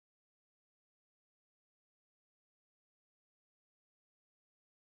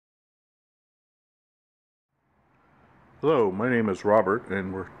Hello, my name is Robert,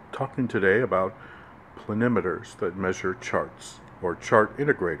 and we're talking today about planimeters that measure charts, or chart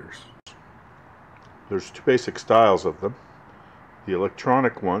integrators. There's two basic styles of them. The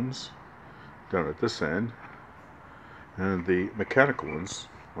electronic ones, down at this end, and the mechanical ones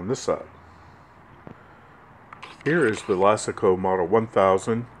on this side. Here is the Lassico Model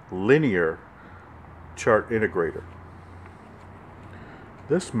 1000 linear chart integrator.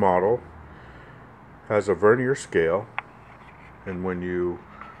 This model has a vernier scale, and when you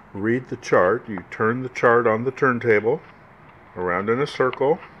read the chart, you turn the chart on the turntable around in a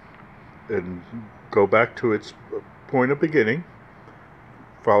circle and go back to its point of beginning,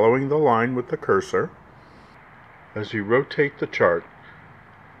 following the line with the cursor. As you rotate the chart,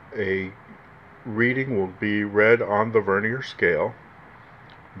 a reading will be read on the vernier scale.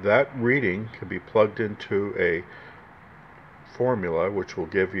 That reading can be plugged into a formula which will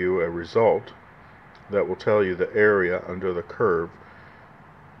give you a result that will tell you the area under the curve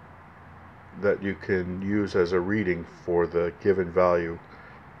that you can use as a reading for the given value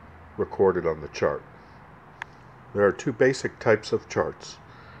recorded on the chart. There are two basic types of charts.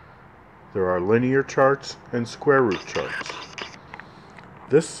 There are linear charts and square root charts.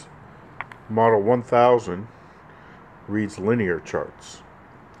 This Model 1000 reads linear charts.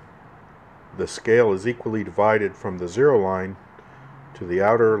 The scale is equally divided from the zero line to the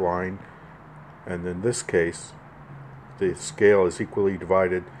outer line, and in this case, the scale is equally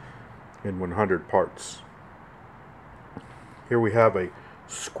divided in 100 parts. Here we have a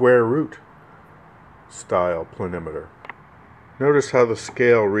square root style planimeter. Notice how the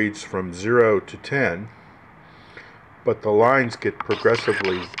scale reads from 0 to 10, but the lines get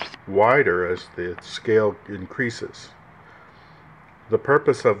progressively wider as the scale increases. The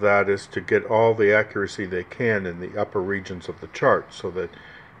purpose of that is to get all the accuracy they can in the upper regions of the chart so that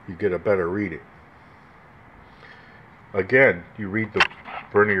you get a better reading. Again, you read the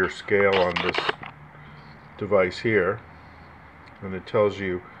vernier scale on this device here, and it tells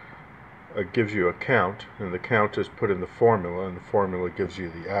you, it gives you a count, and the count is put in the formula, and the formula gives you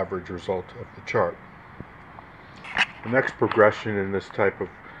the average result of the chart. The next progression in this type of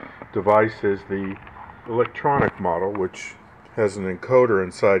device is the electronic model, which has an encoder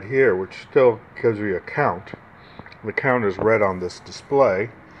inside here which still gives you a count. The count is read on this display,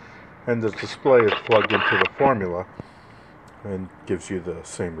 and the display is plugged into the formula and gives you the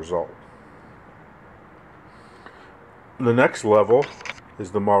same result. The next level is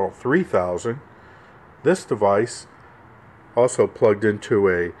the Model 3000. This device also plugged into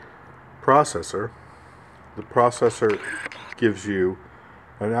a processor. The processor gives you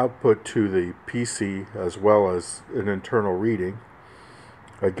an output to the PC as well as an internal reading.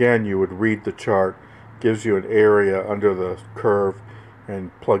 Again, you would read the chart, gives you an area under the curve, and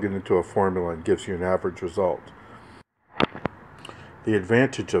plug it into a formula and gives you an average result. The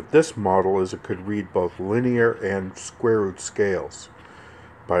advantage of this model is it could read both linear and square root scales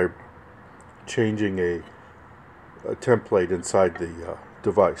by changing a template inside the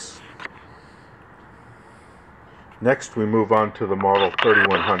device. Next, we move on to the Model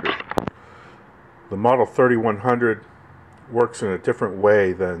 3100. The Model 3100 works in a different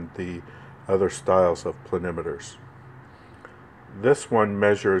way than the other styles of planimeters. This one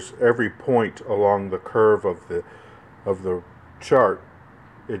measures every point along the curve of the chart.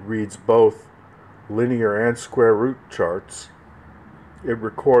 It reads both linear and square root charts. It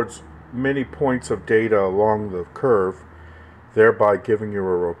records many points of data along the curve, thereby giving you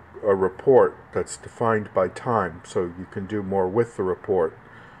a report that's defined by time, so you can do more with the report.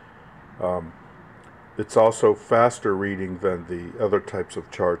 It's also faster reading than the other types of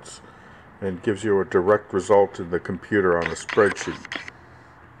charts and gives you a direct result in the computer on a spreadsheet.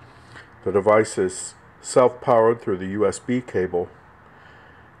 The device is self-powered through the USB cable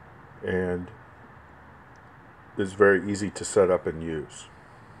and is very easy to set up and use.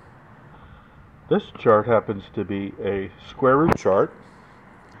 This chart happens to be a square root chart.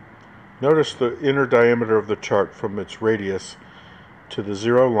 Notice the inner diameter of the chart from its radius to the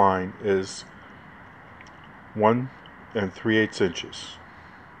zero line is 1 3/8 inches.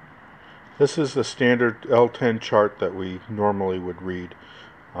 This is the standard L10 chart that we normally would read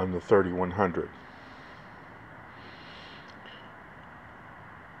on the 3100.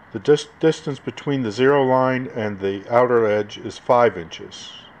 The distance between the zero line and the outer edge is 5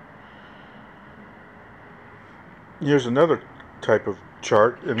 inches. Here's another type of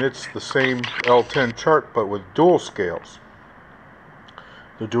chart, and it's the same L10 chart but with dual scales.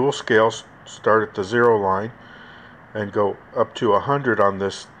 The dual scales start at the zero line and go up to 100 on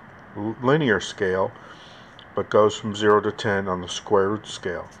this linear scale, but goes from 0 to 10 on the square root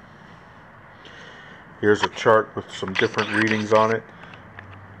scale. Here's a chart with some different readings on it.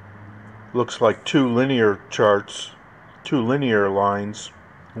 Looks like two linear charts, two linear lines,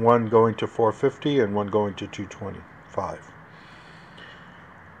 one going to 450 and one going to 225.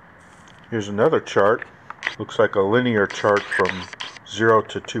 Here's another chart. Looks like a linear chart from 0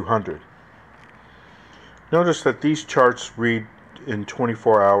 to 200. Notice that these charts read in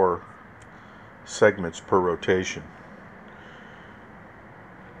 24-hour segments per rotation.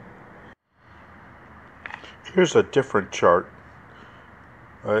 Here's a different chart.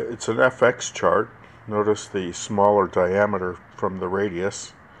 It's an FX chart. Notice the smaller diameter from the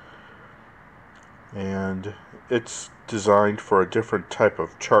radius. And it's designed for a different type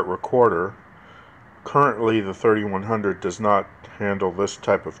of chart recorder. Currently, the 3100 does not handle this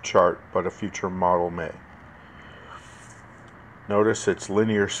type of chart, but a future model may. Notice its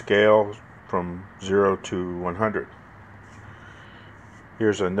linear scale from 0 to 100.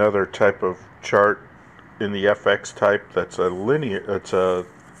 Here's another type of chart in the FX type that's it's a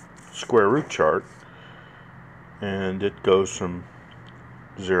square root chart, and it goes from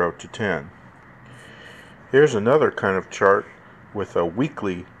 0 to 10. Here's another kind of chart with a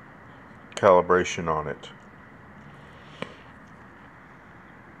weekly calibration on it.